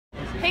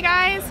Hey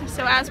guys,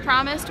 so as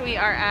promised, we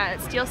are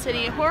at Steel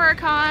City Horror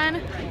Con,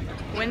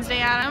 Wednesday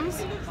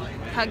Addams,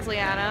 Pugsley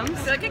Addams.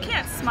 I feel like I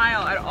can't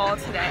smile at all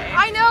today.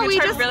 I know, we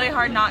tried really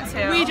hard not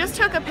to. We just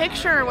took a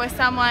picture with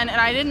someone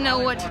and I didn't know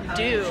what to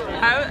do.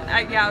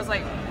 I was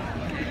like,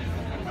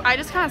 I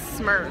just kind of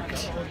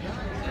smirked.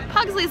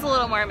 Pugsley's a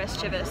little more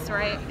mischievous,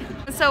 right?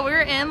 So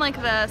we're in like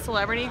the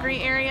celebrity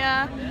greet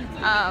area.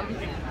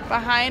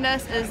 Behind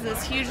us is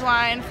this huge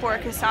line for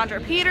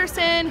Cassandra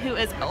Peterson, who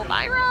is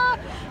Elvira,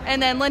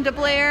 and then Linda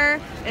Blair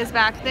is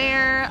back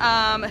there.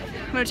 I'm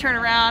gonna turn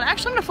around.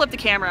 Actually, I'm gonna flip the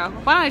camera.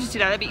 Why don't I just do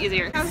that? That'd be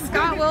easier. I have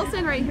Scott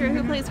Wilson right here,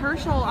 who plays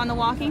Herschel on The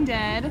Walking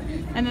Dead,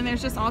 and then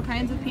there's just all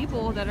kinds of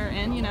people that are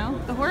in, you know,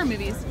 the horror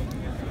movies.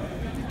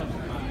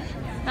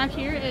 Back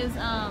here is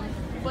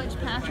Butch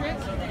Patrick.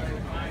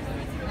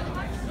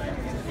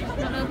 I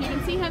don't know if you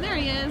can see him. There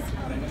he is,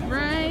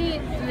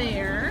 right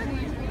there.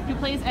 Who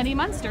plays Eddie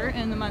Munster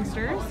in The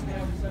Munsters.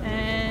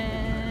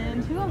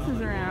 And who else is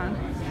around?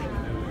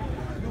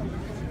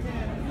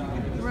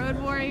 Road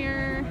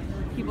Warrior,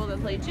 people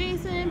that played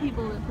Jason,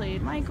 people that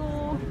played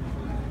Michael.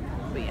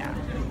 But yeah,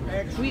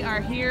 we are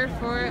here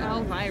for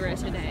Elvira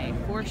today,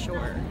 for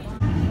sure.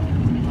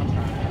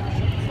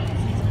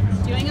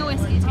 Doing a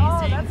whiskey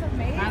tasting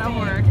at a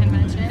horror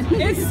convention.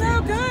 it's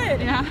so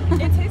good. Yeah.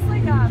 It tastes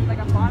like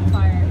a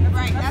bonfire.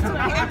 Right, that's what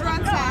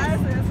everyone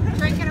says.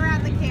 Drinking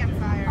around the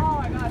campfire.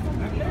 Oh my god,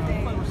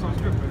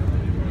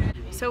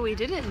 so we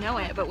didn't know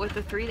it, but with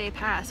the 3-day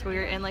pass, we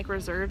were in like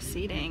reserved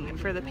seating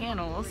for the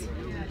panels.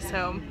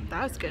 So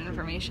that was good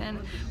information.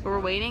 But we're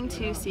waiting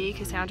to see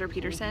Cassandra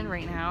Peterson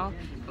right now.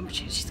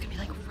 She's gonna be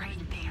like right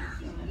there,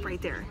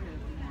 right there.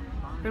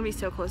 We're gonna be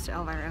so close to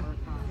Elvira.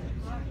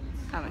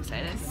 I'm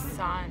excited.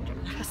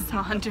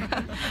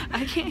 Cassandra.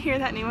 I can't hear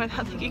that name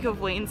without thinking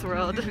of Wayne's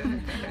World.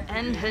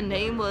 And her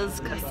name was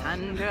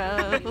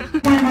Cassandra. Come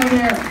on, my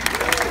dear.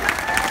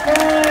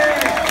 Hey!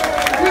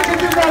 We can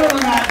do better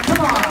than that.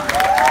 Come on.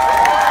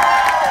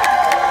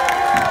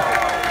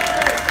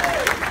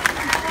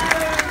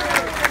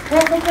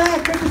 Welcome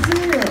back. Good to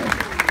see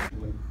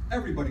you.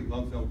 Everybody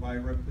loves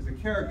Elvira as a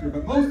character,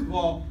 but most of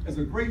all, as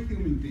a great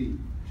human being.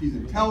 She's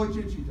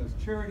intelligent, she does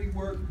charity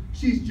work,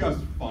 she's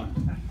just fun.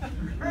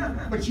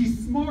 But she's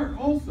smart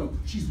also.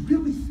 She's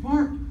really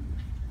smart.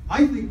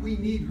 I think we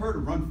need her to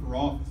run for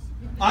office.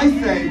 I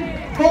say,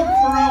 vote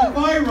for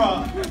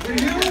Elvira! Do you?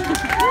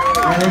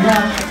 There we go.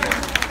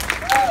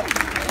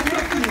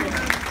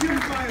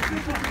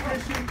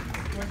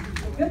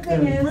 Good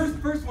thing is,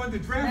 first one to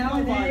draft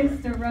nowadays,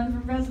 Elvira. to run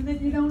for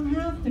president, you don't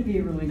have to be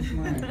really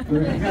smart.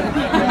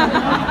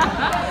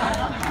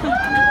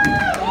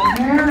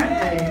 Apparently.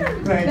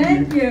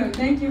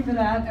 Thank you for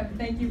that.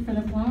 Thank you for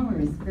the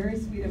flowers. Very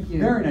sweet of you.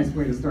 Very nice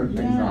way to start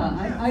things off.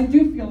 Yeah, I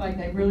do feel like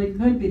I really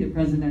could be the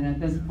president at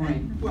this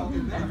point. Well,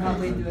 I'd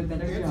probably do a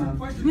better job.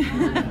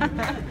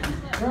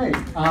 Great.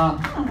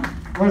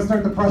 Want to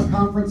start the press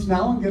conference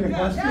now and get a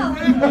question?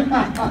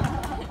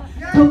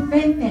 So,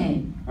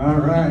 Faye. All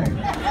right.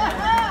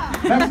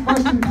 Next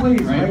question,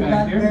 please. Right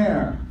back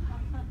there.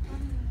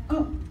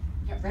 Oh,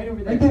 yeah, right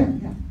over there. Right there.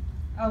 Yeah.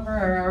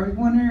 Elvira, I was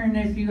wondering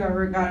if you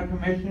ever got a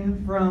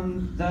commission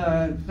from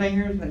the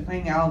singers that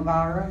sing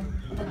Elvira,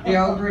 the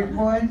Eldridge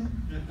Boys?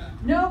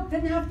 Nope,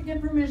 didn't have to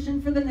get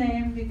permission for the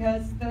name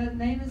because the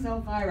name is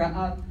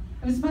Elvira.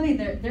 It was funny,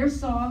 their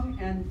song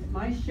and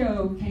my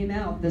show came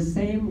out the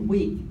same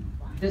week.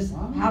 Just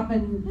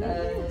happened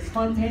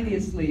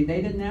spontaneously.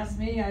 They didn't ask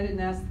me, I didn't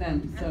ask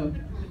them. So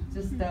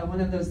just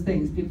one of those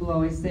things. People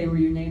always say, were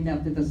you named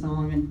after the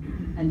song?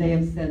 And they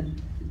have said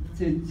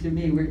to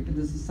me,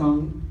 this is a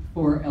song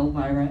for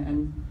Elvira,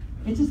 and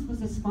it just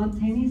was a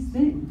spontaneous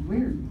thing,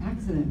 weird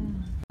accident.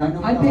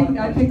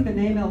 I picked the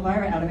name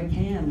Elvira out of a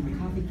can, a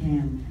coffee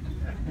can,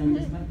 and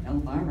just went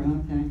Elvira.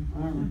 Okay,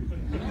 all right.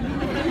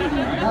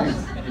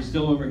 Nice. You're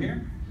still over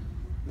here?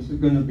 This is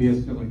going to be a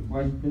silly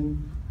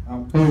question.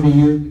 About 30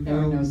 years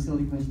ago, No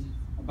silly question.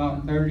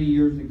 about 30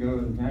 years ago,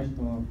 the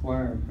National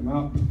Choir came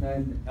out and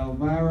said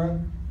Elvira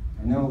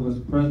and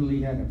Elvis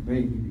Presley had a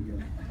baby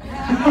together.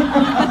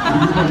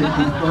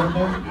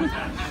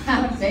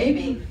 Had a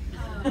baby?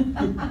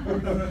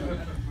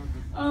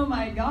 Oh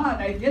my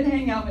God, I did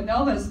hang out with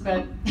Elvis,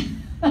 but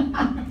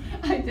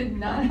I did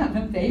not have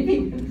a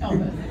baby with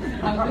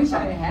Elvis. I wish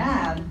I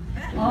had.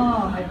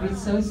 Oh, I'd be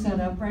so set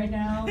up right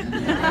now.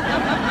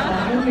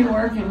 I wouldn't be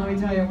working, let me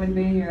tell you, I wouldn't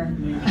be here.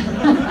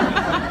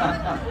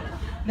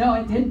 No,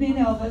 I did meet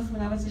Elvis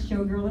when I was a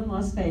showgirl in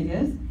Las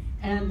Vegas,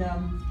 and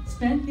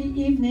spent the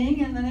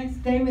evening and the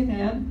next day with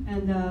him,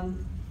 and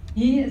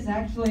he is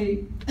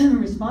actually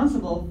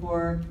responsible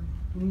for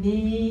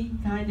me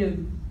kind of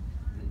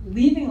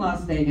leaving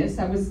Las Vegas.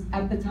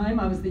 At the time,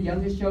 I was the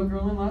youngest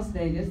showgirl in Las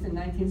Vegas in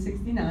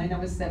 1969. I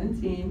was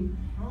 17,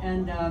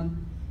 and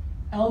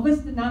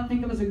Elvis did not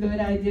think it was a good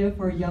idea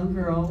for a young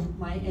girl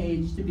my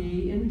age to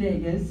be in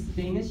Vegas,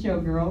 being a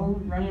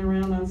showgirl, running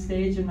around on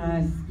stage in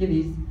my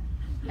skivvies.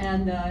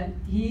 And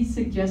he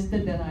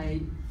suggested that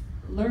I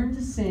learn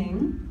to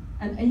sing.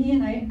 And he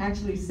and I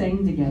actually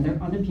sang together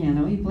on the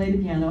piano. He played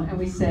the piano and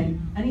we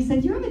sang. And he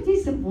said, you have a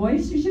decent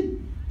voice. You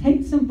should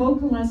take some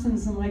vocal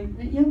lessons and like,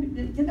 you know,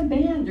 get a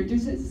band or do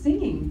some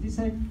singing, do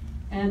some,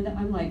 and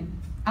I'm like,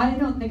 I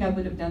don't think I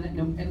would have done it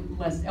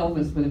unless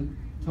Elvis would have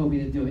told me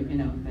to do it, you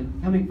know. But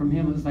coming from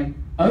him, it was like,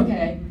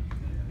 okay.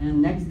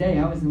 And next day,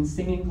 I was in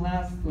singing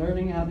class,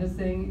 learning how to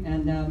sing,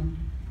 and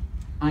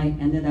I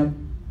ended up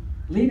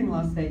leaving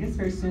Las Vegas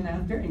very soon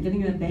after and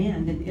getting in a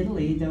band in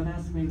Italy. Don't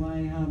ask me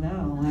why, how that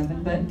all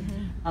happened, but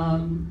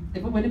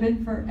if it would have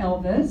been for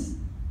Elvis,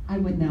 I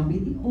would now be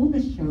the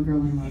oldest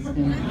showgirl in Las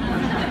Vegas.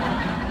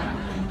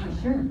 For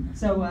sure.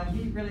 So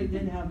he really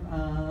did have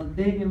a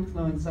big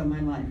influence on my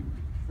life.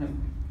 So,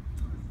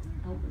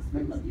 Elvis,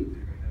 I love you.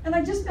 And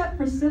I just met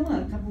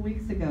Priscilla a couple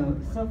weeks ago. It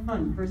was so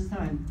fun, first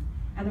time.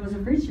 And I was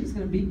afraid she was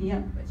going to beat me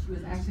up, but she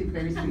was actually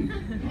very sweet.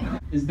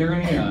 Is there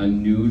any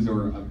news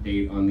or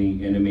update on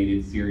the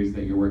animated series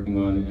that you're working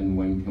on, and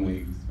when can we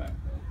expect it?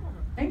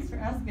 Thanks for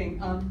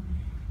asking.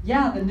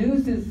 Yeah, the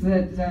news is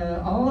that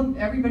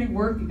everybody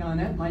working on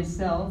it,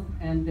 myself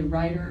and the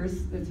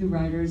writers, the two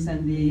writers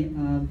and the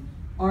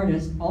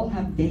artists, all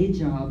have day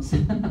jobs.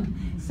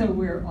 So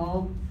we're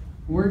all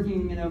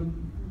working, you know,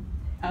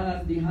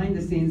 behind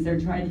the scenes. They're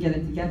trying to get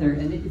it together,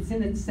 and it's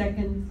in its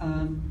second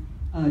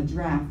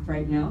draft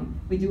right now.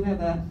 We do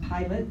have a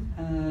pilot,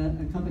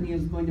 a company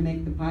who's going to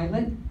make the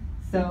pilot.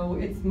 So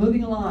it's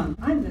moving along.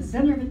 I'm the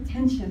center of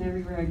attention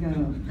everywhere I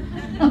go.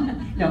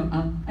 No,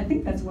 I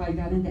think that's why I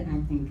got into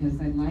acting, because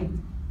I liked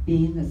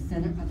being the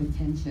center of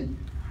attention.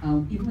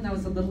 Even when I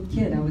was a little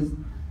kid,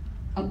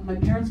 my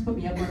parents put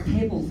me up on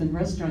tables in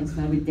restaurants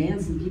and I would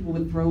dance and people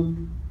would throw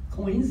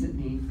coins at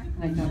me.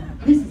 And I thought,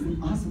 this is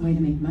an awesome way to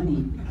make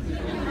money.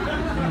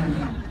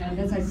 And I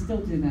guess I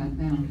still do that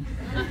now.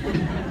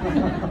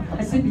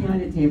 I sit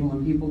behind a table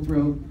and people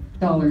throw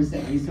dollars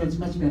at me, so it's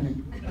much better.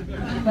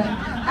 But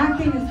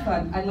acting is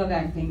fun. I love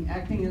acting.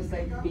 Acting is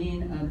like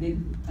being a big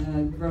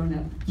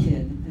grown-up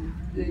kid.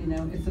 You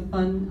know, it's a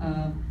fun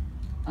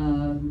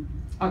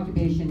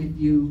occupation if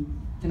you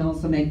can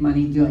also make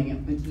money doing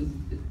it, which is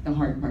the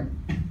hard part.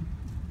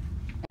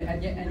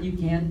 And you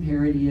can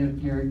parody a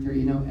character,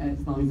 you know,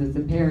 as long as it's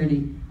a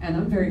parody. And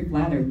I'm very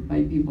flattered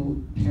by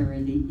people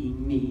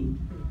parodying me,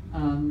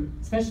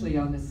 especially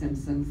on The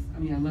Simpsons. I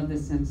mean, I love The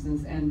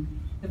Simpsons. And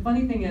the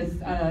funny thing is,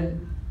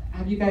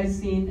 have you guys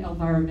seen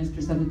Elvira,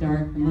 Mistress of the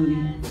Dark, the movie?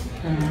 It's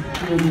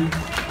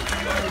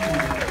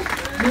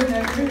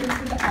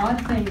the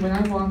odd thing when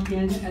I walk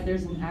in and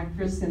there's an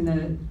actress in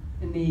the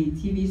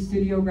TV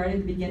studio right at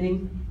the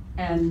beginning,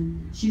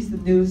 and she's the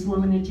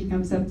newswoman, and she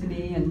comes up to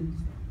me and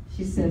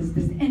she says,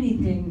 "Does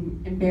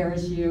anything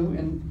embarrass you?"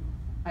 And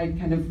I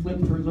kind of flip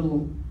her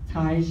little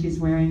tie she's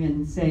wearing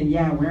and say,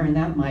 "Yeah, wearing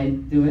that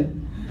might do it."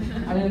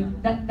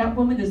 That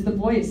woman is the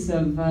voice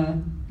of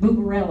Lou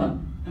Barella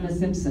in The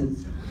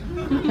Simpsons.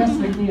 Chris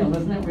McNeil,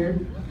 isn't that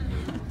weird?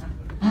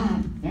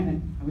 Ah, damn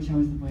it, I wish I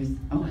was the voice.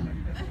 Oh.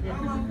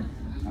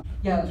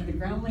 Yeah, the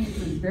Groundlings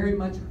is very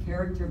much a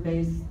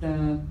character-based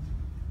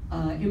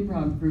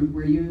improv group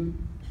where you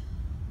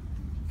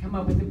come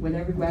up with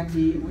whatever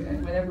wacky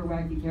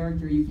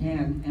character you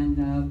can. And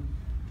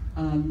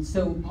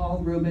so Paul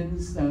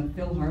Rubens,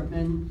 Phil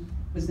Hartman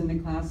was in the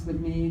class with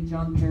me,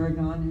 John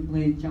Paragon, who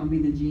played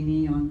Jumbie the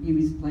Genie on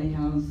Pee-wee's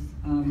Playhouse.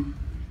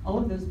 All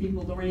of those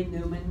people, Lorraine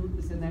Newman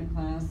was in that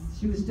class.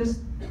 She was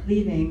just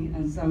leaving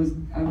as I was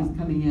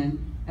coming in.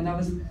 And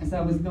as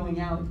I was going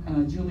out,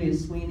 Julia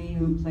Sweeney,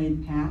 who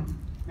played Pat,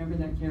 remember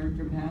that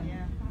character, Pat?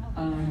 Yeah.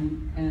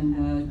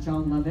 And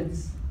John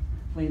Lovitz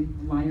played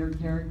the liar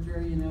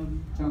character, you know,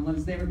 John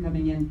Lovitz, they were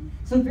coming in.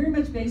 So very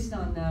much based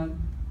on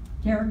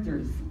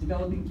characters,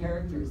 developing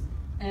characters.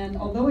 And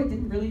although I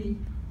didn't really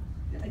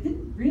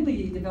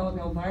develop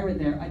Elvira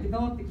there, I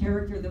developed a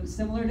character that was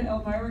similar to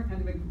Elvira,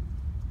 kind of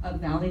a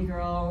valley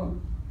girl,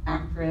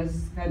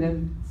 actress, kind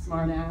of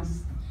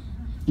smart-ass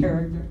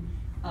character.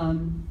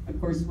 Of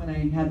course, when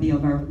I had the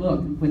Elvira look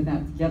and put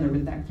that together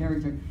with that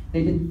character,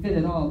 they didn't fit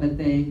at all, but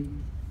they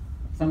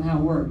somehow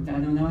worked. I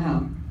don't know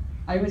how.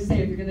 I always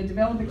say if you're going to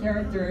develop a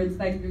character, it's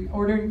like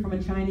ordering from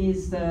a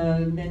Chinese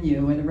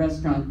menu at a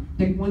restaurant.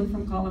 Pick one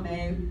from column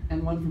A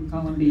and one from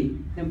column B,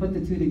 and put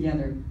the two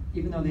together,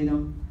 even though they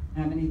don't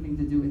have anything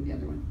to do with the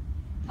other one.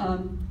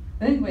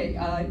 But anyway,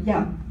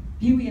 yeah,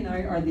 Pee-wee and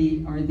I are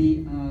the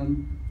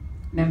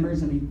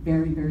members of a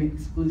very, very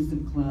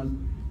exclusive club.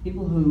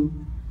 People who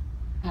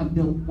have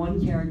built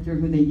one character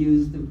who they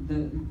use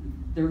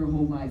their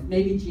whole life.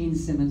 Maybe Gene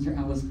Simmons or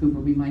Alice Cooper,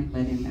 we might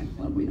let in that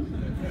club, we don't know.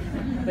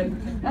 But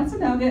that's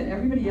about it.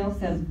 Everybody else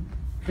has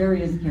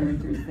various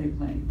characters they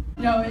play.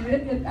 No,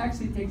 it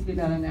actually takes me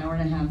about an hour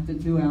and a half to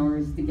 2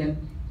 hours to get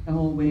the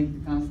whole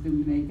wig, the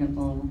costume, makeup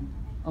all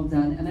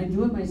done. And I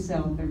do it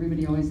myself.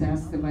 Everybody always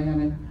asks if I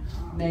have a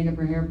makeup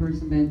or hair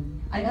person, but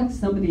I have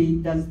somebody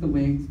does the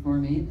wigs for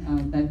me.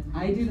 But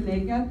I do the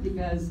makeup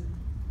because,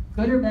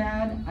 good or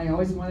bad, I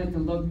always wanted to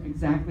look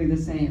exactly the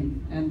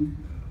same. And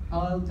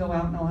I'll go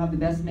out and I'll have the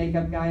best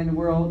makeup guy in the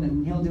world,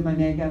 and he'll do my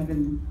makeup,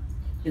 and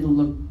it'll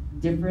look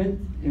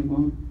different. It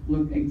won't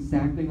look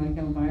exactly like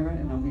Elvira,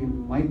 and I'll be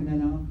wiping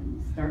it off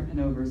and starting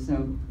it over.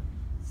 So,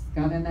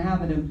 got in the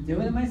habit of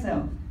doing it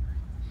myself.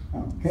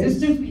 Okay.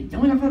 Sisters be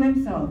doing it for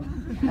themselves.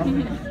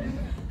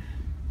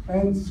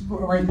 And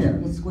right there,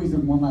 let's squeeze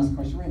in one last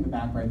question, right in the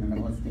back, right in the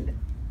middle. Let's do it.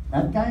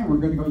 That guy, and we're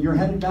going to go. You're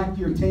headed back to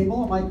your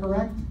table, am I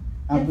correct?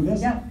 After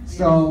this? Yeah.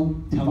 So,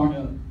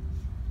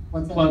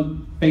 What's that?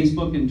 Plug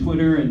Facebook and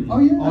Twitter and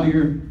all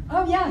your.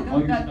 Oh yeah,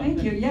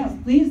 thank you. Yes,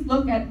 please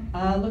look me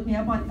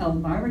up on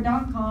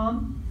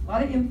ELVIRA.com. A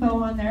lot of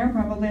info on there.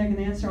 Probably I can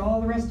answer all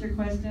the rest of your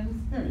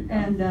questions. There you go.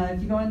 And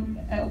if you go on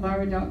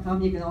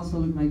ELVIRA.com, you can also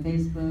look at my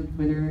Facebook,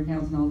 Twitter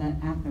accounts, and all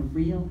that at the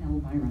real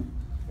Elvira.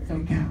 So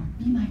be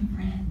my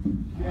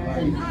friend.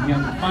 Yay. We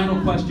have the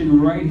final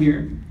question right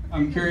here.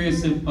 I'm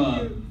curious if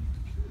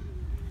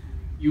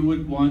you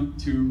would want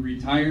to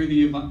retire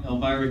the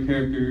Elvira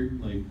character,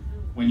 like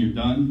when you're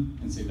done,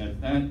 and say that's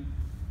that,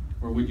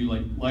 or would you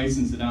like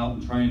license it out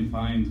and try and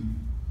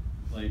find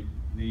like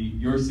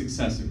your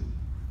successor?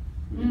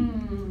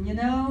 You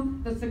know,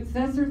 the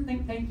successor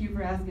thing. Thank you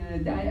for asking.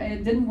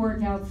 It didn't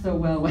work out so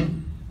well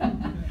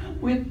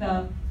with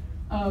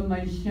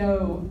my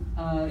show,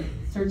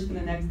 Search for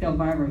the Next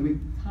Elvira. We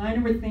kind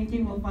of were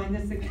thinking we'll find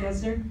a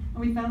successor, and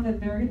we found a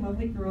very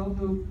lovely girl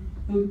who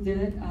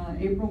did it,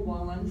 April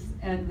Wallens,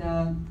 and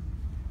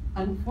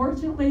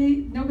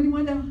unfortunately nobody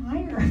wanted to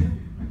hire her.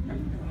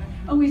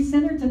 Oh, we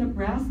sent her to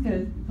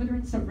Nebraska, put her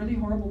in some really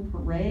horrible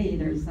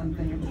parade or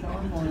something. It was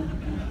awful.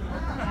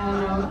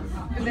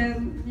 And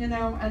then, you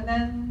know, and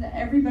then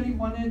everybody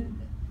wanted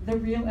the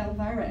real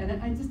Elvira,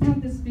 and I just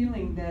have this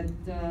feeling that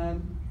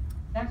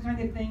that kind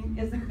of thing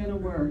isn't going to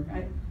work.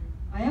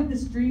 I have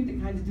this dream to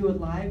kind of do a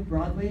live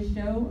Broadway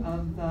show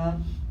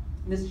of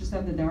Mistress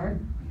of the Dark,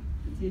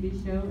 the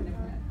TV show,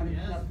 and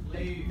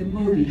the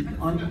movie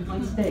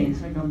on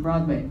stage, like on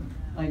Broadway,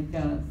 like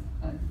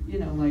you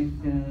know, like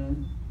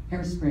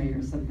Hairspray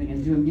or something,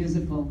 and do a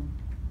musical,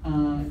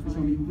 which I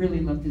would really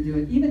love to do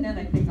it. Even then,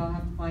 I think I'll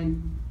have to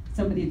find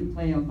somebody to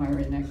play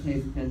Elvira in that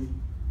case, because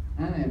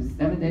I don't know,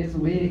 7 days a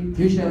week,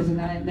 2 shows a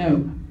night,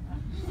 no.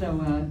 So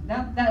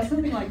that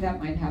something like that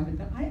might happen,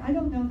 but I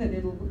don't know that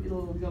it'll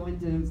go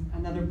into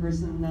another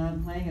person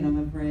playing it, I'm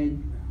afraid.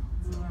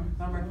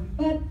 Bummer.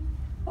 But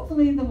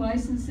hopefully the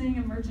licensing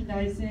and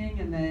merchandising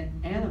and the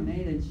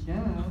animated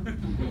show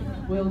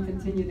will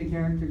continue the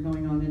character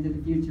going on into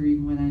the future,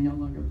 even when I no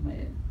longer play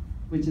it,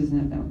 which is in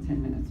about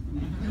 10 minutes from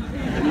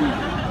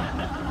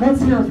now.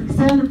 Let's hear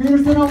Cassandra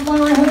Peterson,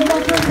 Elvira, headed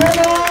up to the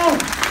table!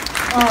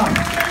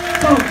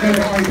 So good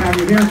to always have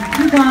you here.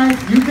 You guys,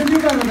 you can do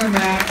better than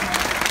that.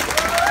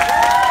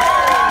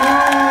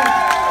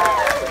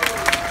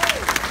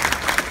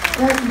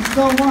 Thank you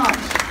so much.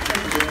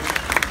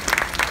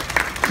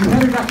 She's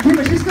headed up. Keep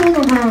it. She's still in the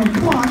room.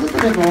 Come on, just a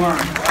bit more.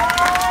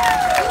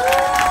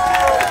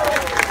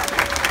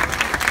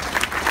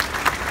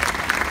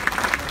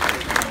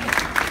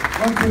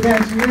 Once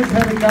again, she is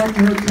headed back to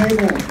her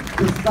table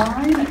to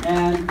sign,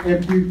 and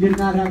if you did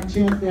not have a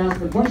chance to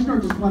ask a question or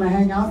just want to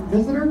hang out and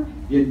visit her,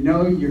 you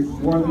know you're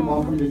more than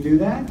welcome to do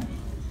that.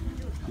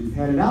 She's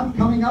headed out.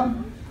 Coming up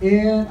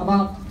in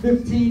about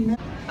 15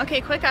 minutes.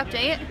 Okay, quick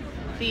update.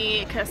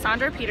 The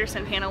Cassandra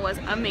Peterson panel was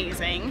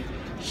amazing.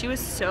 She was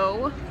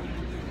so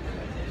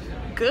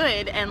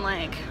good and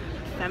like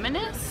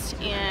feminist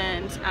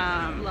and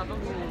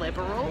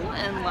liberal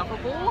and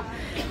lovable,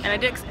 and I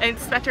didn't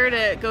expect her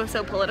to go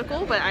so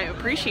political, but I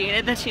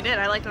appreciated that she did.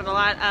 I liked it a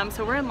lot.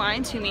 So we're in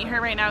line to meet her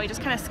right now. We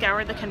just kind of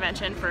scoured the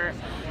convention for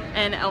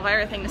an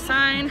Elvira thing to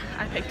sign.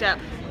 I picked up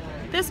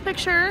this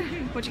picture.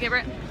 What'd you get,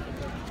 Britt?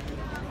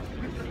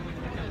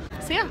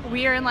 So yeah,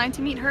 we are in line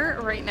to meet her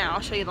right now.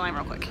 I'll show you the line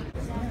real quick.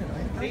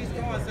 Oh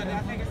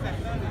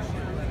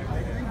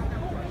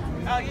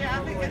yeah,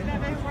 I think it's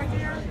that big right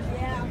there.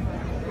 Yeah.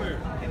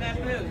 In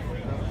that booth.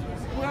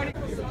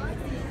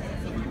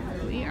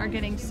 We are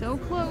getting so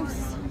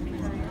close.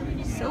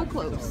 So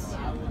close.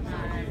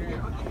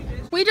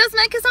 We just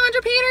met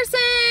Cassandra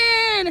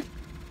Peterson!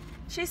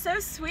 She's so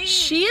sweet.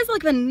 She is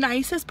like the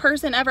nicest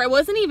person ever. I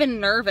wasn't even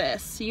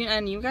nervous.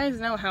 And you guys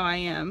know how I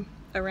am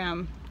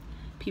around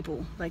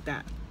people like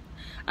that.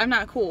 I'm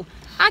not cool.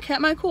 I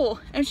kept my cool,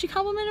 and she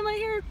complimented my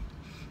hair.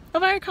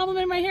 Elvira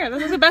complimented my hair.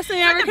 This is the best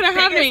thing ever could have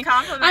happened to me.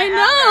 I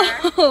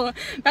know.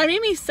 That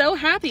made me so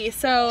happy.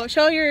 So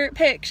show your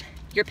picture.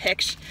 Your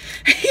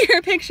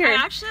picture. I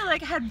actually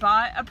like had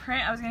bought a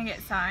print I was gonna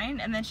get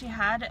signed, and then she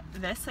had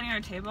this sitting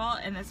on her table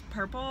in this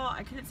purple.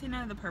 I couldn't see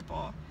none of the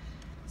purple,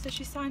 so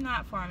she signed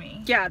that for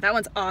me. Yeah, that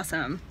one's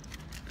awesome.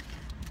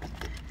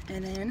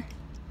 And then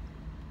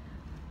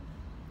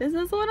this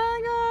is what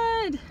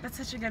I got. That's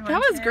such a good one.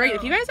 That was too. great.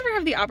 If you guys ever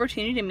have the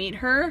opportunity to meet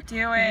her,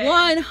 do it.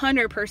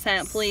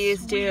 100%,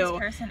 please do. Sweetest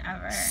person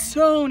ever.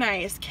 So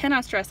nice.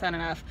 Cannot stress that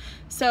enough.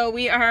 So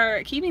we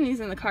are keeping these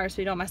in the car so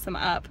we don't mess them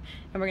up.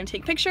 And we're gonna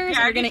take pictures.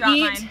 Yeah, we're gonna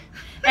eat, mine.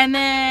 and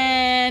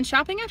then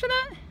shopping after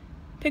that.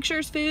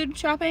 Pictures, food,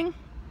 shopping.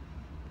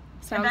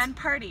 And then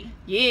party.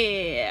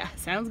 Yeah,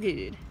 sounds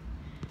good.